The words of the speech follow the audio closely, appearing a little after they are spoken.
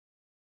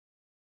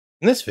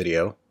In this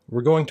video,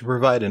 we're going to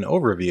provide an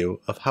overview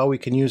of how we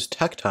can use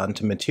Tecton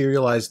to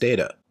materialize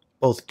data,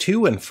 both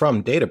to and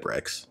from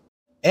Databricks,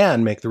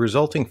 and make the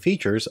resulting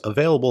features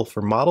available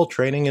for model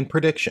training and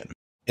prediction.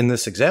 In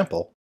this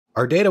example,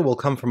 our data will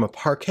come from a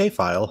Parquet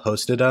file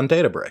hosted on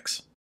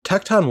Databricks.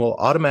 Tecton will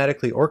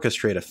automatically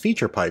orchestrate a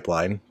feature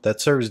pipeline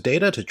that serves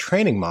data to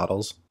training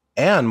models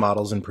and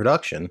models in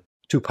production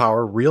to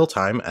power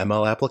real-time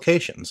ML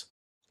applications,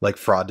 like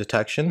fraud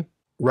detection,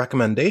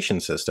 recommendation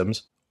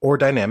systems, or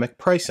dynamic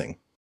pricing.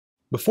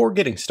 Before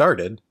getting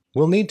started,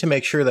 we'll need to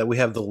make sure that we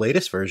have the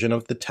latest version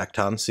of the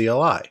Tecton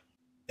CLI.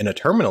 In a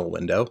terminal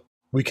window,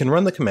 we can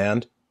run the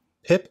command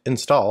pip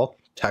install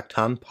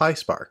Tecton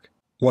PySpark.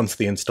 Once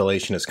the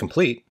installation is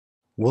complete,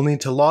 we'll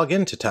need to log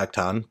into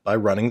Tecton by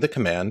running the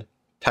command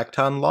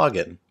Tecton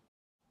login.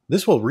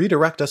 This will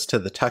redirect us to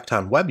the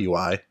Tecton web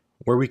UI,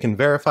 where we can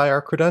verify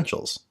our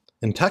credentials.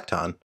 In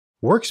Tecton,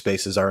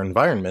 workspaces are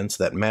environments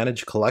that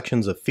manage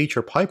collections of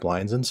feature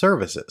pipelines and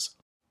services.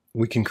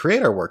 We can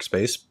create our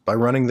workspace by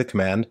running the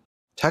command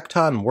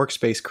Tecton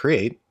workspace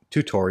create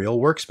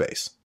tutorial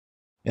workspace.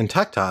 In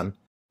Tecton,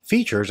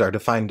 features are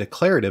defined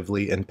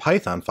declaratively in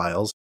Python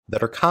files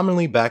that are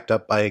commonly backed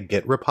up by a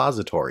Git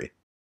repository.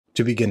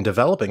 To begin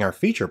developing our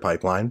feature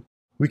pipeline,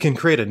 we can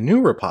create a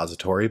new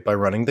repository by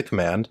running the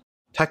command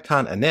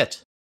Tecton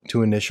init to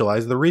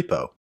initialize the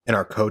repo. In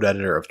our code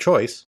editor of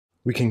choice,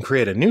 we can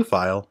create a new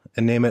file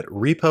and name it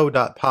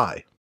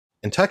repo.py.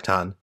 In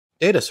Tecton,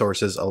 data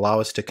sources allow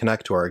us to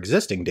connect to our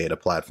existing data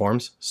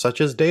platforms,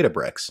 such as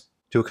Databricks.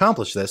 To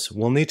accomplish this,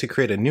 we'll need to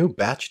create a new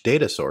batch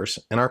data source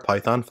in our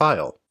Python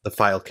file. The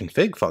file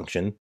config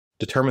function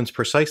determines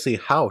precisely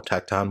how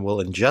Tecton will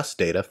ingest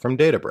data from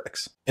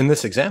Databricks. In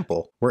this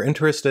example, we're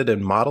interested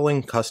in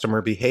modeling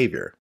customer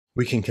behavior.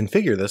 We can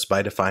configure this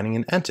by defining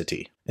an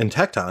entity. In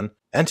Tecton,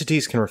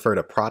 entities can refer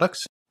to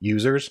products,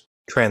 users,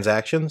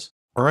 transactions,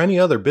 or any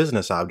other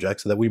business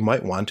objects that we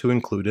might want to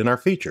include in our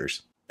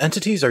features.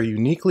 Entities are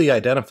uniquely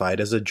identified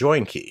as a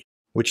join key,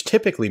 which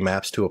typically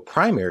maps to a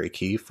primary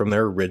key from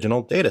their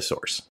original data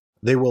source.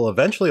 They will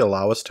eventually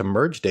allow us to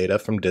merge data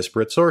from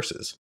disparate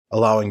sources,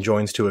 allowing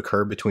joins to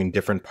occur between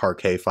different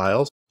Parquet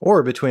files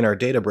or between our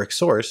Databricks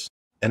source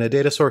and a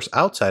data source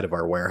outside of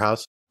our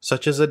warehouse,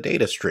 such as a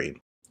data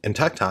stream. In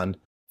Tecton,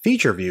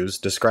 feature views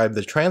describe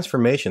the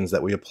transformations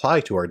that we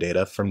apply to our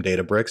data from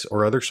Databricks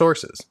or other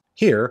sources.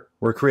 Here,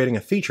 we're creating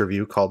a feature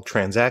view called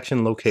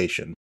transaction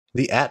location.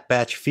 The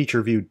 @batch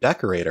feature view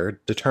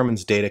decorator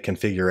determines data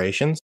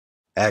configurations,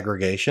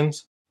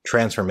 aggregations,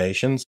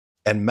 transformations,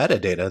 and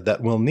metadata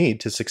that we'll need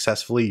to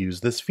successfully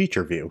use this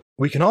feature view.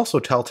 We can also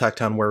tell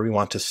Tecton where we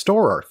want to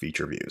store our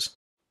feature views.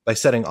 By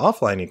setting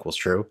offline equals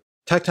true,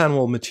 Tecton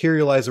will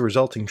materialize the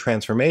resulting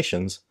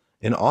transformations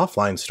in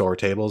offline store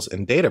tables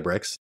in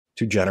Databricks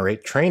to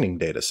generate training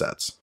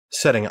datasets.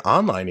 Setting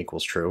online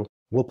equals true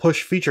will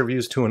push feature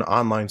views to an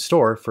online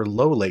store for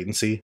low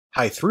latency,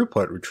 high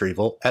throughput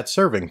retrieval at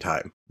serving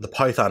time. The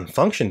Python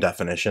function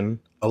definition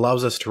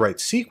allows us to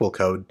write SQL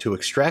code to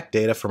extract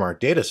data from our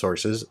data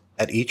sources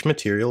at each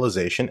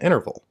materialization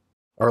interval.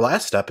 Our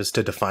last step is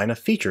to define a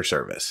feature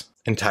service.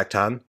 In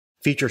Tecton,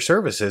 feature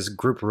services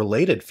group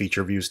related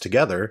feature views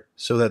together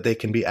so that they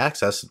can be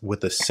accessed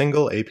with a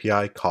single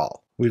API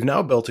call. We've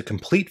now built a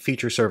complete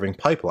feature serving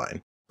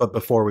pipeline, but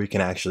before we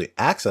can actually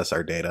access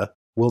our data,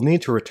 we'll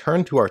need to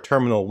return to our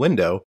terminal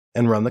window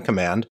and run the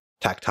command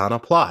Tecton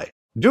apply.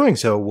 Doing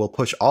so will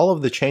push all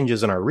of the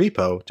changes in our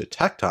repo to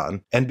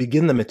Tecton and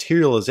begin the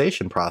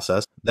materialization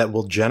process that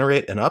will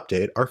generate and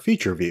update our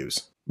feature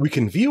views. We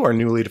can view our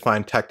newly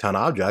defined Tecton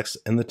objects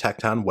in the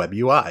Tecton web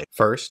UI.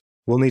 First,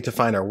 we'll need to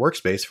find our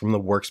workspace from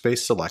the Workspace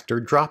Selector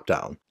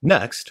dropdown.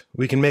 Next,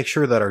 we can make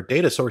sure that our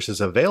data source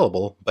is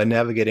available by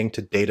navigating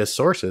to Data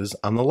Sources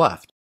on the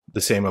left.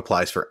 The same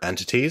applies for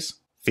entities,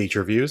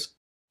 feature views,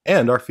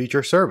 and our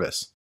feature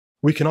service.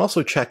 We can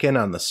also check in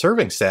on the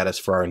serving status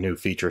for our new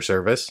feature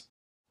service,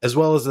 as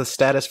well as the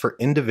status for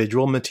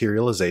individual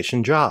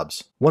materialization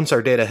jobs. Once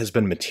our data has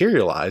been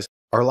materialized,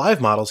 our live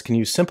models can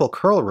use simple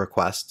curl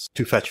requests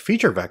to fetch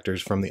feature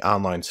vectors from the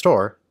online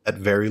store at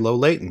very low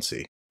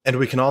latency. And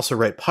we can also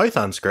write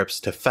Python scripts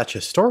to fetch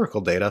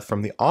historical data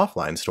from the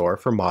offline store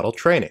for model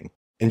training.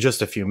 In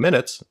just a few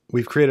minutes,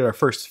 we've created our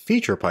first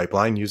feature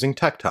pipeline using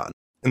Tecton.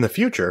 In the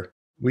future,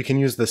 we can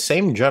use the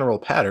same general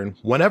pattern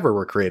whenever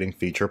we're creating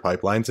feature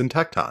pipelines in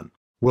Tecton.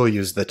 We'll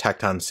use the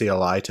Tecton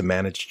CLI to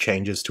manage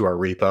changes to our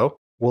repo.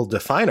 We'll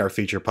define our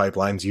feature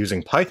pipelines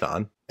using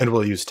Python, and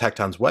we'll use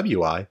Tecton's web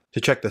UI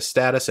to check the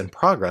status and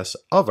progress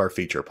of our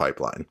feature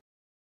pipeline.